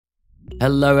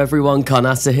Hello everyone,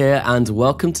 Karnasa here, and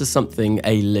welcome to something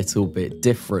a little bit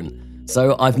different.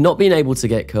 So I've not been able to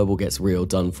get Kerbal Gets Real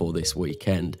done for this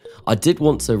weekend. I did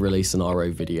want to release an RO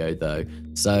video though,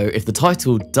 so if the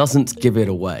title doesn't give it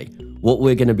away, what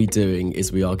we're going to be doing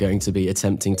is we are going to be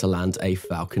attempting to land a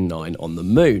Falcon 9 on the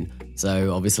moon.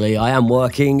 So obviously I am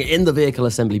working in the vehicle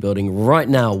assembly building right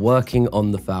now, working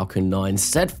on the Falcon 9,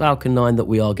 said Falcon 9 that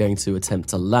we are going to attempt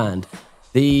to land.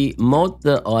 The mod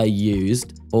that I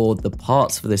used for the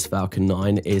parts for this Falcon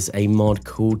 9 is a mod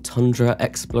called Tundra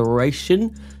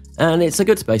Exploration, and it's a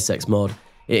good SpaceX mod.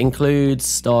 It includes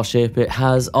Starship, it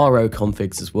has RO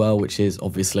configs as well, which is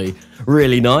obviously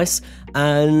really nice,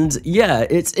 and yeah,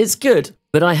 it's good.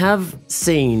 But I have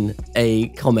seen a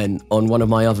comment on one of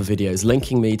my other videos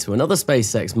linking me to another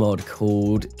SpaceX mod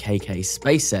called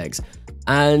SpaceX.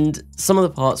 And some of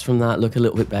the parts from that look a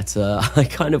little bit better. I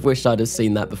kind of wish I'd have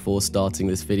seen that before starting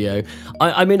this video.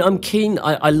 I mean, I'm keen.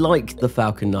 I like the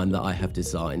Falcon 9 that I have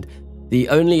designed. The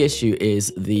only issue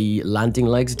is the landing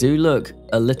legs do look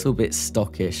a little bit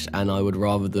stockish, and I would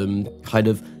rather them kind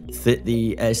of fit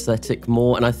the aesthetic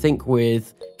more. And I think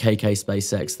with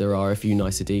SpaceX, there are a few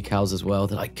nicer decals as well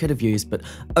that I could have used, but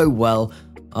oh well,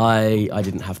 I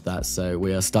didn't have that, so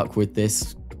we are stuck with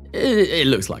this. It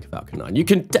looks like a Falcon 9. You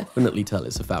can definitely tell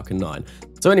it's a Falcon 9.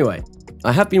 So anyway,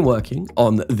 I have been working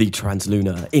on the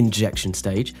translunar injection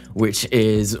stage, which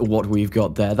is what we've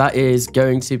got there. That is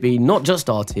going to be not just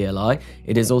our TLI,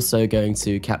 it is also going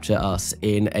to capture us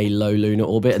in a low lunar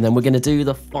orbit, and then we're going to do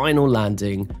the final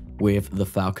landing with the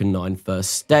Falcon 9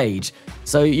 first stage.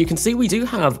 So you can see we do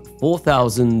have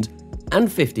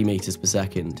 4,050 meters per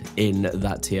second in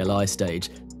that TLI stage.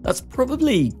 That's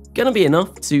probably going to be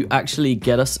enough to actually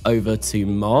get us over to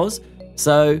Mars.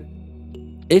 So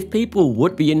if people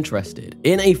would be interested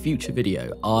in a future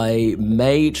video, I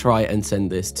may try and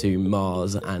send this to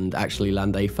Mars and actually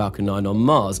land a Falcon 9 on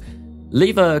Mars.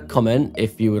 Leave a comment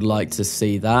if you would like to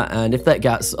see that, and if that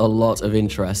gets a lot of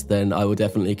interest, then I will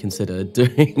definitely consider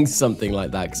doing something like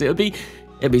that, because it'd be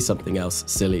something else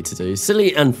silly to do,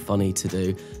 silly and funny to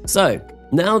do. So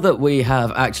now that we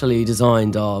have actually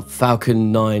designed our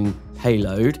Falcon 9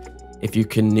 payload, if you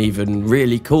can even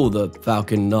really call the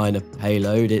Falcon 9 a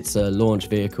payload, it's a launch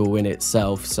vehicle in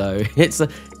itself, so it's a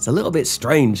little bit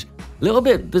strange, a little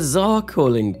bit bizarre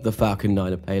calling the Falcon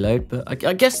 9 a payload, but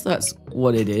I guess that's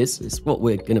what it is. It's what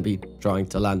we're going to be trying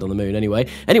to land on the moon anyway.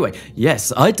 Anyway,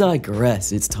 yes, I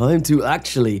digress. It's time to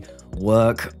actually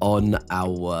work on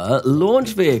our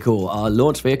launch vehicle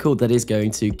that is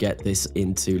going to get this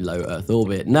into low Earth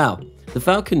orbit. Now, the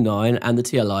Falcon 9 and the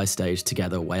TLI stage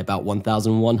together weigh about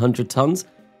 1,100 tons,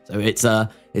 so it's a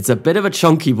bit of a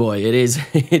chunky boy. It is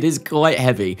quite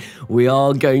heavy. We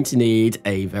are going to need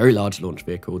a very large launch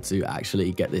vehicle to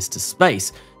actually get this to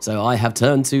space. So I have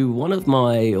turned to one of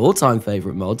my all-time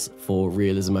favorite mods for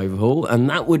realism overhaul, and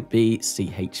that would be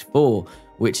CH4.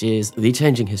 Which is the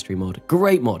Changing History mod.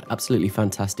 Great mod, absolutely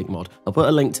fantastic mod. I'll put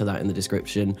a link to that in the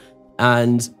description.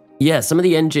 And yeah, some of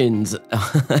the engines,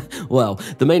 well,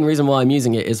 the main reason why I'm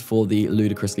using it is for the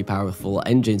ludicrously powerful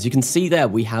engines. You can see there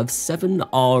we have 7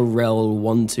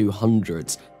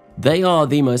 RL1200s. They are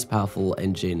the most powerful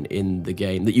engine in the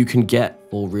game that you can get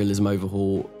for realism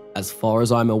overhaul, as far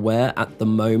as I'm aware at the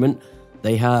moment.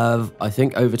 They have, I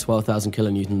think, over 12,000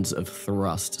 kilonewtons of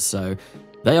thrust, so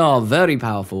they are very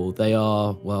powerful. They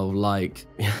are, well, like,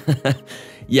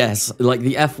 yes, like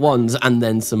the F1s and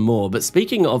then some more. But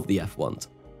speaking of the F1s,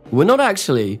 we're not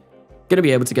actually going to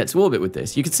be able to get to orbit with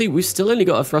this. You can see we've still only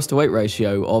got a thrust to weight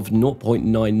ratio of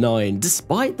 0.99,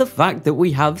 despite the fact that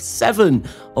we have 7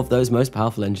 of those most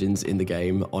powerful engines in the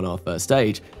game on our first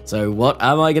stage. So what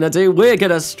am I going to do? We're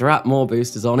going to strap more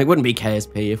boosters on. It wouldn't be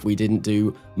KSP if we didn't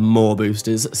do more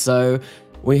boosters. So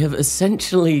we have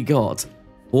essentially got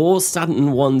 4 Saturn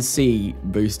 1C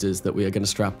boosters that we are going to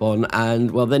strap on, and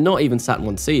well, they're not even Saturn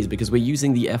 1Cs because we're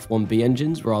using the F1B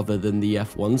engines rather than the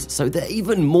F1s, so they're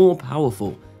even more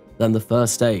powerful than the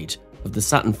first stage of the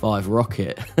Saturn V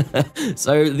rocket.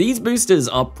 So these boosters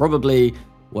are probably,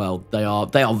 well, they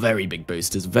are very big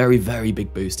boosters, very, very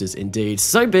big boosters indeed.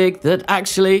 So big that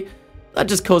actually that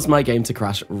just caused my game to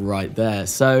crash right there.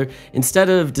 So instead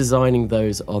of designing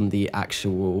those on the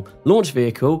actual launch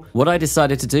vehicle, what I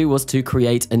decided to do was to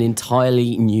create an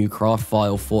entirely new craft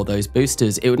file for those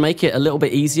boosters. It would make it a little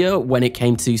bit easier when it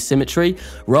came to symmetry.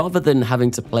 Rather than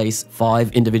having to place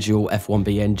 5 individual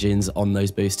F1B engines on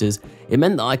those boosters, it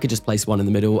meant that I could just place one in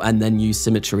the middle and then use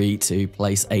symmetry to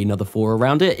place another 4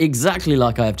 around it, exactly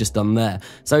like I have just done there.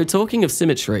 So talking of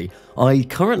symmetry, I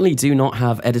currently do not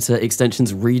have editor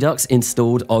extensions Redux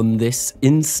installed on this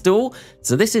install.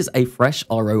 So this is a fresh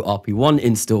RORP1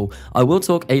 install. I will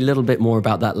talk a little bit more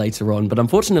about that later on, but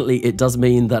unfortunately it does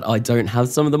mean that I don't have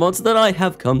some of the mods that I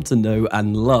have come to know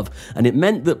and love. And it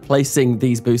meant that placing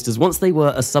these boosters, once they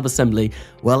were a sub-assembly,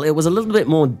 well, it was a little bit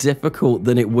more difficult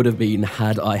than it would have been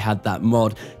had I had that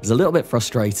mod. It was a little bit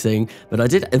frustrating, but I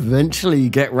did eventually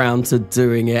get round to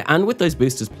doing it. And with those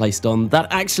boosters placed on, that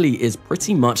actually is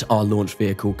pretty much our launch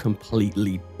vehicle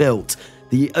completely built.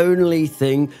 The only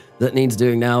thing that needs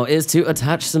doing now is to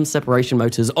attach some separation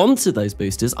motors onto those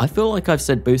boosters. I feel like I've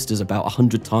said boosters about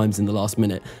 100 times in the last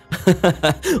minute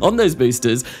on those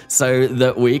boosters so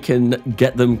that we can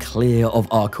get them clear of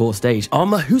our core stage, our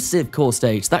massive core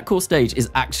stage. That core stage is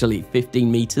actually 15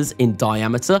 meters in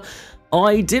diameter.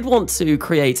 I did want to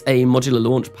create a modular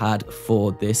launch pad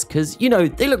for this because, you know,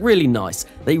 they look really nice.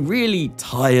 They really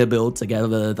tie a build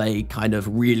together. They kind of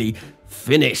really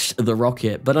finish the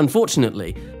rocket. But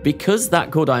unfortunately, because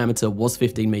that core diameter was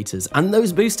 15 meters and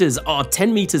those boosters are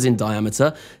 10 meters in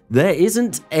diameter, there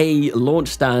isn't a launch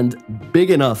stand big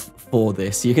enough for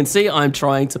this. You can see I'm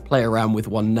trying to play around with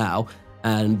one now.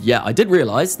 And yeah, I did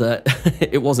realize that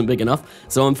it wasn't big enough.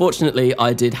 So unfortunately,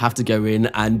 I did have to go in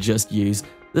and just use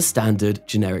the standard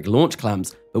generic launch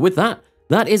clamps. But with that,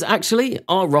 that is actually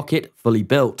our rocket fully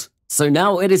built. So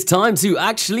now it is time to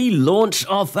actually launch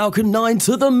our Falcon 9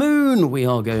 to the moon. We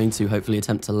are going to hopefully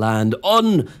attempt to land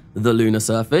on the lunar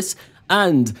surface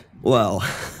and, well,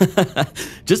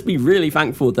 just be really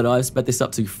thankful that I've sped this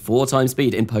up to 4 times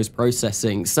speed in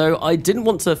post-processing. So I didn't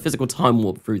want to physical time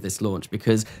warp through this launch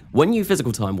because when you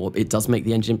physical time warp, it does make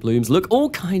the engine blooms look all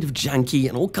kind of janky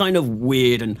and all kind of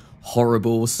weird and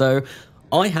horrible. So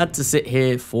I had to sit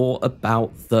here for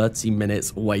about 30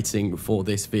 minutes waiting for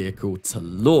this vehicle to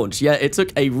launch. Yeah, it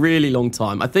took a really long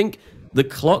time. I think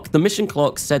the mission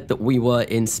clock said that we were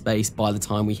in space by the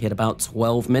time we hit about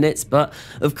 12 minutes, but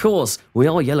of course, we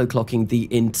are yellow clocking the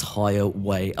entire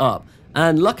way up.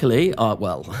 And luckily,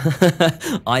 well,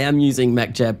 I am using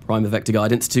MechJeb Prima Vector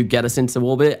Guidance to get us into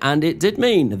orbit, and it did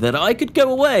mean that I could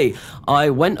go away. I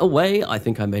went away, I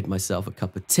think I made myself a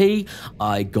cup of tea,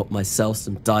 I got myself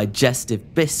some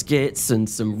digestive biscuits and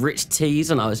some rich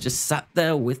teas, and I was just sat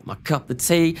there with my cup of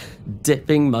tea,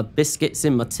 dipping my biscuits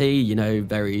in my tea, you know,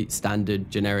 very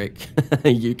standard, generic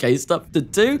UK stuff to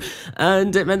do,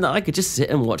 and it meant that I could just sit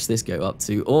and watch this go up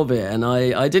to orbit, and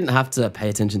I didn't have to pay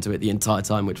attention to it the entire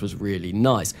time, which was really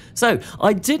nice. So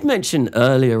I did mention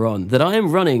earlier on that I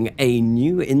am running a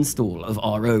new install of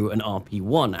RO and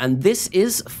RP1, and this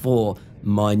is for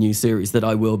my new series that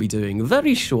I will be doing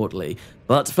very shortly.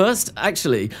 But first,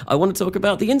 actually, I want to talk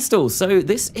about the install. So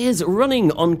this is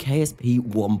running on KSP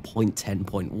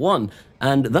 1.10.1,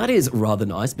 and that is rather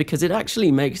nice because it actually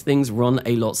makes things run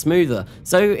a lot smoother.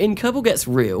 So in Kerbal Gets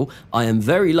Real, I am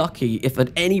very lucky if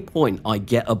at any point I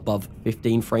get above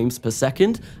 15 frames per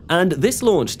second, and this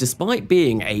launch, despite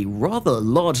being a rather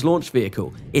large launch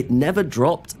vehicle, it never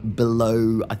dropped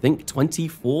below, I think,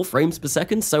 24 frames per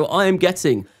second, so I am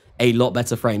getting a lot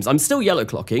better frames. I'm still yellow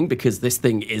clocking because this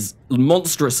thing is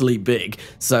monstrously big,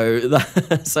 so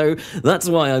that's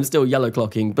why I'm still yellow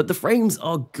clocking, but the frames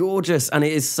are gorgeous and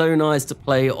it is so nice to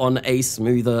play on a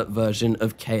smoother version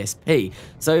of KSP.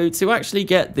 So to actually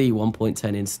get the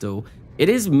 1.10 install, it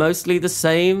is mostly the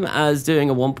same as doing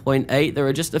a 1.8. There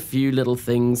are just a few little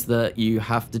things that you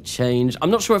have to change. I'm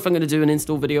not sure if I'm going to do an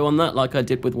install video on that like I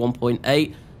did with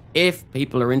 1.8. If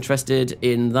people are interested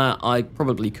in that, I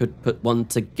probably could put one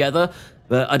together,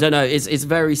 but I don't know, it's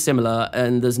very similar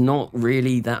and there's not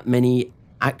really that many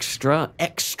extra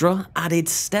added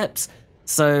steps.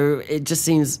 So it just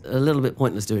seems a little bit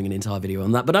pointless doing an entire video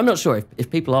on that, but I'm not sure if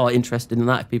people are interested in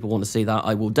that, if people want to see that,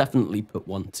 I will definitely put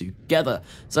one together.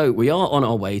 So we are on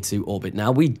our way to orbit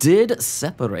now. We did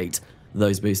separate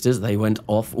those boosters. They went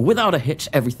off without a hitch.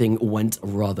 Everything went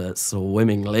rather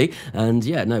swimmingly. And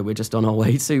yeah, no, we're just on our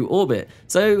way to orbit.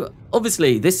 So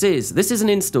obviously this is an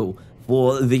install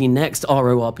for the next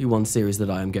RORP1 series that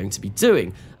I am going to be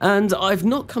doing. And I've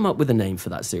not come up with a name for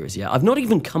that series yet. I've not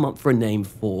even come up for a name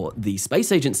for the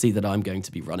space agency that I'm going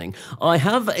to be running. I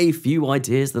have a few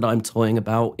ideas that I'm toying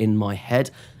about in my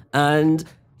head, and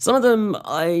some of them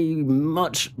I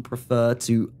much prefer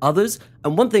to others.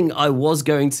 And one thing I was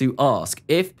going to ask,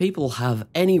 if people have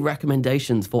any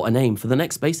recommendations for a name for the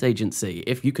next space agency,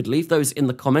 if you could leave those in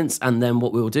the comments, and then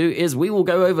what we'll do is we will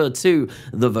go over to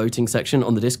the voting section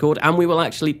on the Discord and we will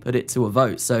actually put it to a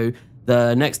vote. So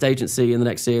the next agency in the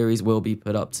next series will be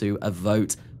put up to a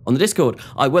vote on the Discord.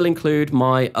 I will include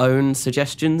my own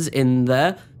suggestions in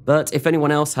there, But if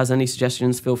anyone else has any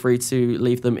suggestions, feel free to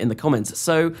leave them in the comments.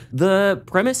 So the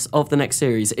premise of the next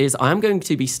series is I am going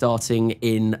to be starting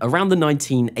in around the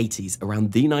 1980s,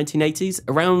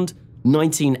 around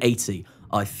 1980,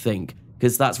 I think,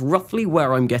 because that's roughly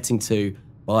where I'm getting to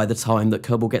by the time that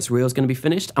Kerbal Gets Real is going to be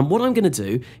finished. And what I'm going to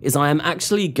do is I am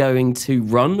actually going to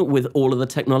run with all of the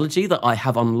technology that I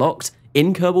have unlocked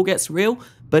in Kerbal Gets Real,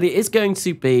 but it is going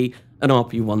to be an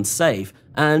RP1 save.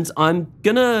 And I'm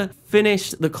gonna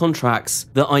finish the contracts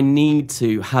that I need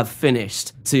to have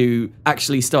finished to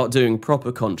actually start doing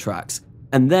proper contracts.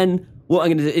 And then what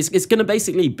I'm gonna do is it's gonna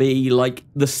basically be like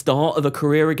the start of a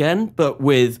career again, but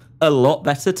with a lot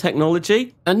better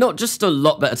technology. And not just a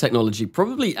lot better technology,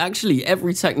 probably actually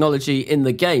every technology in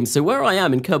the game. So where I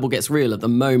am in Kerbal Gets Real at the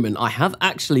moment, I have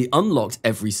actually unlocked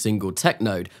every single tech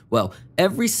node. Well,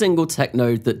 every single tech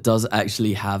node that does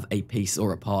actually have a piece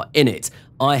or a part in it.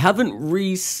 I haven't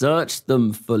researched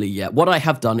them fully yet. What I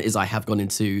have done is I have gone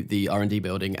into the R&D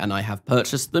building and I have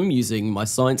purchased them using my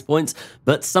science points,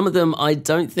 but some of them I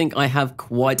don't think I have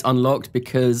quite unlocked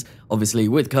because obviously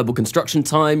with Kerbal construction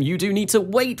time, you do need to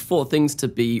wait for things to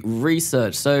be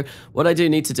researched. So what I do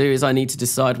need to do is I need to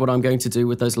decide what I'm going to do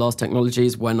with those last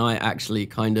technologies when I actually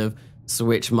kind of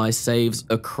switch my saves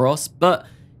across. But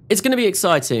it's going to be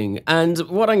exciting, and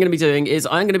what I'm going to be doing is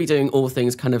I'm going to be doing all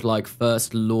things kind of like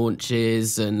first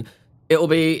launches, and it'll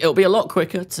be a lot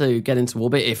quicker to get into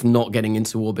orbit if not getting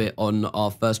into orbit on our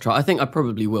first try. I think I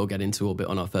probably will get into orbit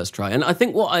on our first try, and I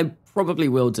think what I probably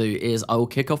will do is I will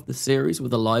kick off the series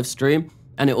with a live stream,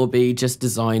 and it will be just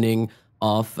designing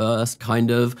our first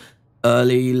kind of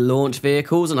early launch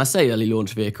vehicles. And I say early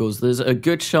launch vehicles, there's a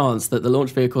good chance that the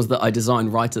launch vehicles that I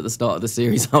designed right at the start of the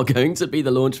series are going to be the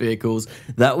launch vehicles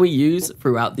that we use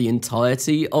throughout the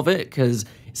entirety of it, because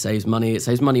it saves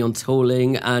money on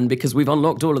tooling, and because we've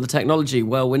unlocked all of the technology,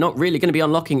 well, we're not really going to be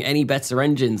unlocking any better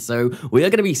engines, so we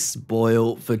are going to be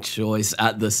spoiled for choice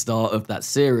at the start of that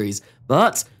series.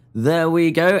 But there we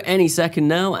go, any second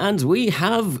now, and we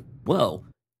have, well,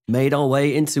 made our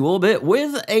way into orbit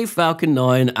with a Falcon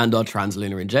 9 and our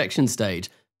translunar injection stage.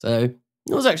 So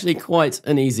it was actually quite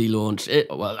an easy launch.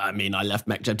 Well, I mean, I left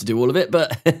MechJeb to do all of it,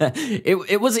 but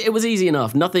it was easy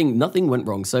enough. Nothing went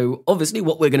wrong. So obviously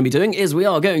what we're going to be doing is we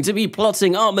are going to be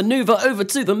plotting our maneuver over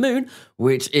to the moon,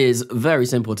 which is very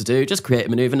simple to do. Just create a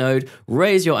maneuver node,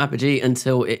 raise your apogee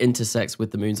until it intersects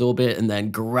with the moon's orbit, and then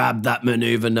grab that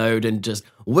maneuver node and just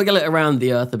wiggle it around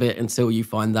the Earth a bit until you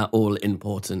find that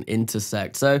all-important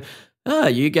intersect. So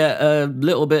you get a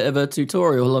little bit of a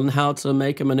tutorial on how to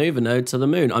make a maneuver node to the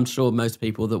moon. I'm sure most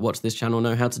people that watch this channel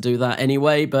know how to do that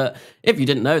anyway, but if you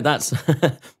didn't know, that's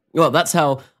well, that's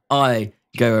how I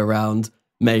go around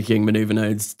making maneuver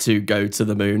nodes to go to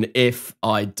the moon if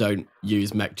I don't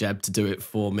use MechJeb to do it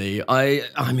for me.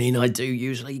 I mean, I do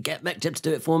usually get MechJeb to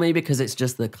do it for me because it's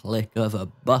just the click of a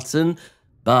button.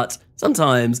 But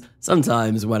sometimes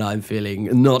when I'm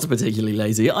feeling not particularly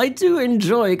lazy, I do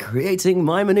enjoy creating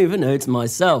my maneuver nodes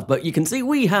myself. But you can see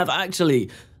we have actually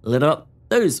lit up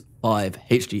those 5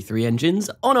 HD3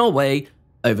 engines on our way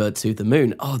over to the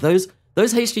moon. Oh, those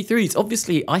HD3s,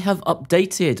 obviously I have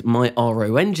updated my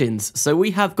RO engines, so we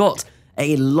have got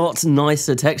a lot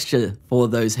nicer texture for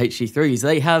those HD3s.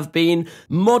 They have been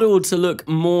modeled to look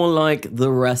more like the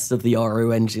rest of the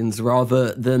RO engines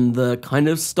rather than the kind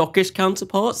of stockish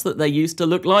counterparts that they used to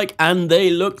look like, and they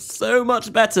look so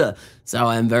much better. So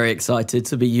I am very excited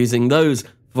to be using those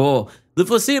for the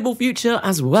foreseeable future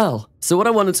as well. So what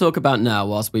I want to talk about now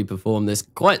whilst we perform this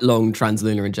quite long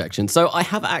translunar injection. So I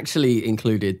have actually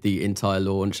included the entire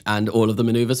launch and all of the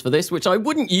maneuvers for this, which I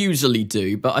wouldn't usually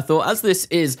do, but I thought as this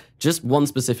is just one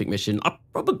specific mission, I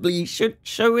probably should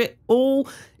show it all,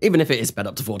 even if it is sped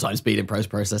up to 4 times speed in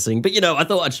post-processing. But you know, I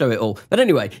thought I'd show it all. But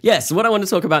anyway, yes, what I want to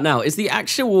talk about now is the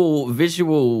actual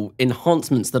visual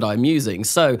enhancements that I'm using.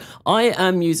 So I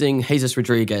am using Jesus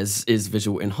Rodriguez's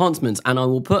visual enhancements, and I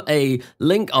will put a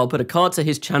link, I'll put a card to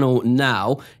his channel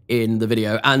now in the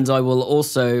video, and I will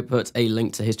also put a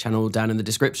link to his channel down in the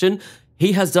description.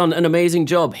 He has done an amazing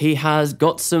job. He has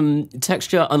got some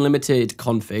texture unlimited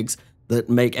configs that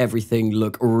make everything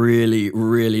look really,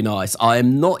 really nice. I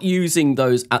am not using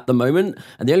those at the moment,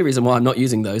 and the only reason why I'm not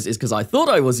using those is because I thought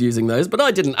I was using those, but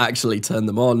I didn't actually turn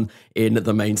them on in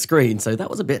the main screen, so that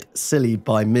was a bit silly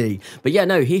by me. But yeah,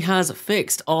 no, he has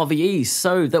fixed RVE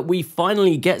so that we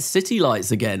finally get city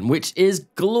lights again, which is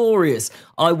glorious.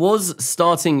 I was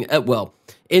starting at, well,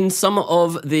 In some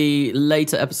of the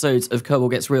later episodes of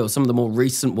Kerbal Gets Real, some of the more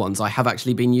recent ones, I have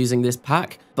actually been using this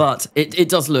pack, but it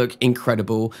does look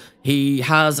incredible. He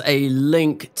has a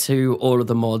link to all of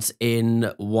the mods in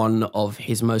one of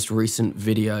his most recent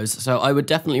videos, so I would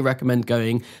definitely recommend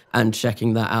going and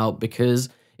checking that out because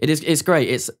it's great.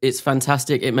 It's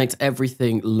fantastic. It makes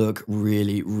everything look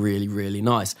really, really, really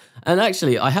nice. And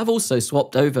actually, I have also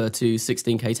swapped over to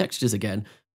 16K textures again,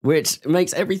 which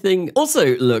makes everything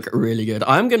also look really good.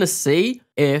 I'm going to see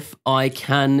if I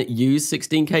can use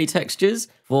 16K textures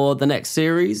for the next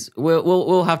series.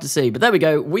 We'll have to see. But there we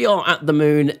go. We are at the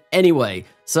moon anyway.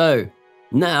 So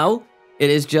now it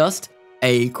is just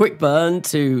a quick burn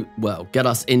to, well, get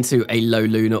us into a low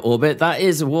lunar orbit. That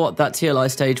is what that TLI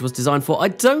stage was designed for. I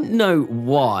don't know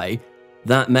why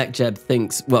that MechJeb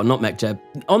thinks, well, not MechJeb,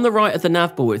 on the right of the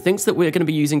nav board, it thinks that we're going to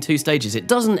be using 2 stages. It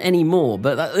doesn't anymore,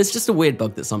 but it's just a weird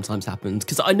bug that sometimes happens,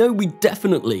 because I know we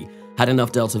definitely had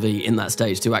enough Delta V in that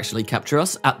stage to actually capture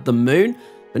us at the moon.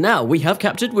 But now we have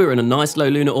captured, we're in a nice low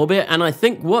lunar orbit, and I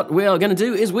think what we are going to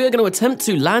do is we're going to attempt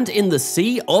to land in the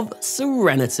Sea of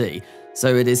Serenity.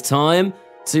 So it is time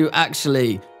to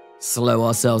actually slow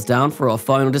ourselves down for our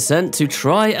final descent to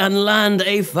try and land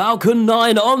a Falcon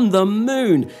 9 on the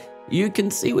moon. You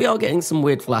can see we are getting some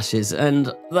weird flashes,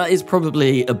 and that is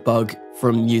probably a bug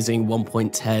from using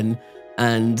 1.10,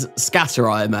 and Scatter,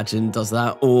 I imagine, does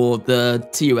that, or the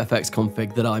TUFX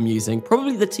config that I'm using.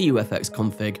 Probably the TUFX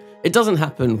config. It doesn't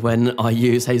happen when I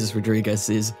use Jesus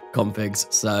Rodriguez's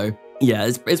configs, so yeah,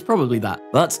 it's probably that.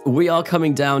 But we are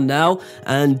coming down now,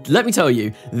 and let me tell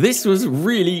you, this was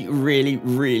really, really,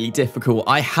 really difficult.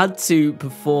 I had to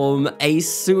perform a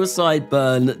suicide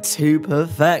burn to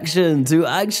perfection to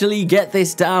actually get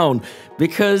this down,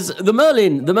 because the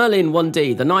Merlin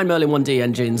 1D, the 9 Merlin 1D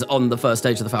engines on the first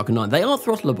stage of the Falcon 9, they are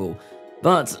throttleable.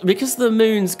 But because the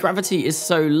moon's gravity is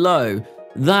so low,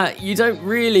 that you don't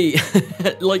really,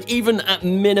 like, even at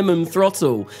minimum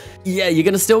throttle, yeah, you're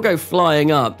going to still go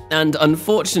flying up. And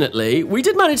unfortunately, we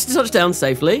did manage to touch down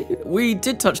safely. We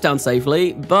did touch down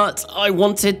safely, but I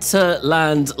wanted to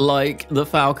land like the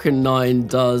Falcon 9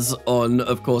 does on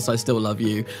Of Course I Still Love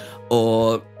You,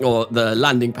 or the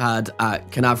landing pad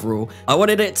at Canaveral. I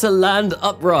wanted it to land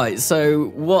upright, so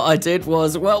what I did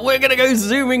was, well, we're gonna go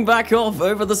zooming back off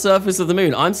over the surface of the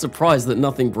moon. I'm surprised that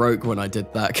nothing broke when I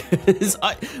did that, because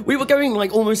we were going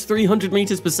like almost 300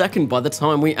 meters per second by the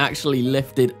time we actually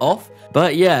lifted off.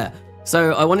 But yeah,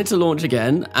 so I wanted to launch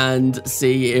again and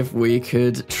see if we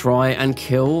could try and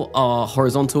kill our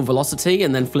horizontal velocity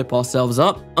and then flip ourselves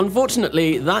up.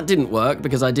 Unfortunately, that didn't work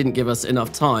because I didn't give us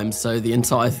enough time, so the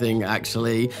entire thing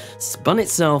actually spun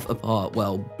itself apart,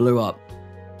 well, blew up.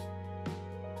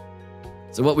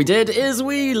 So what we did is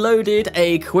we loaded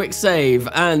a quick save,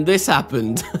 and this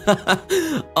happened.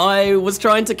 I was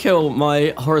trying to kill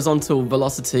my horizontal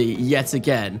velocity yet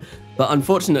again, but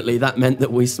unfortunately that meant that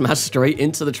we smashed straight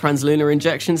into the translunar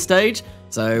injection stage.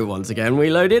 So once again we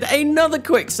loaded another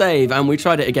quick save, and we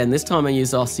tried it again. This time I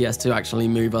used RCS to actually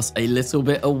move us a little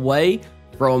bit away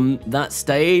from that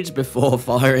stage before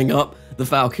firing up the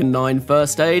Falcon 9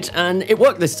 first stage, and it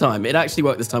worked this time. It actually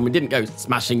worked this time. We didn't go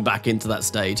smashing back into that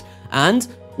stage, and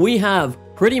we have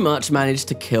pretty much managed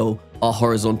to kill our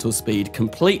horizontal speed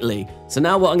completely. So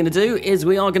now what I'm going to do is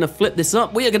we are going to flip this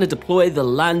up, we are going to deploy the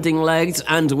landing legs,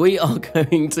 and we are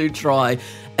going to try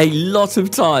a lot of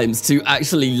times to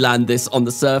actually land this on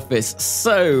the surface.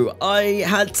 So I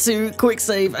had to quick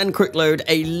save and quick load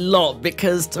a lot,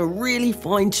 because to really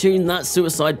fine tune that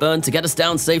suicide burn to get us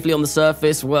down safely on the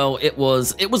surface, well, it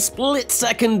was split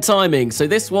second timing. So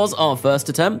this was our first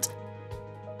attempt,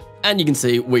 and you can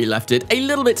see we left it a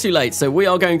little bit too late. So we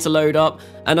are going to load up,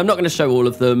 and I'm not going to show all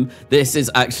of them. This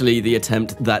is actually the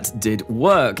attempt that did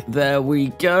work. There we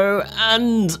go,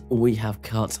 and we have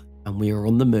cut, and we are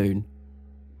on the moon.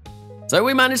 So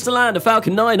we managed to land a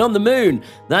Falcon 9 on the moon.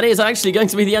 That is actually going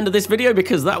to be the end of this video,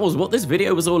 because that was what this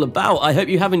video was all about. I hope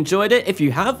you have enjoyed it. If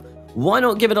you have, why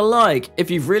not give it a like? If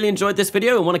you've really enjoyed this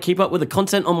video and want to keep up with the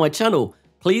content on my channel,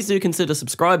 please do consider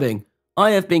subscribing.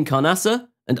 I have been Carnassa,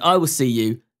 and I will see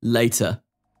you later.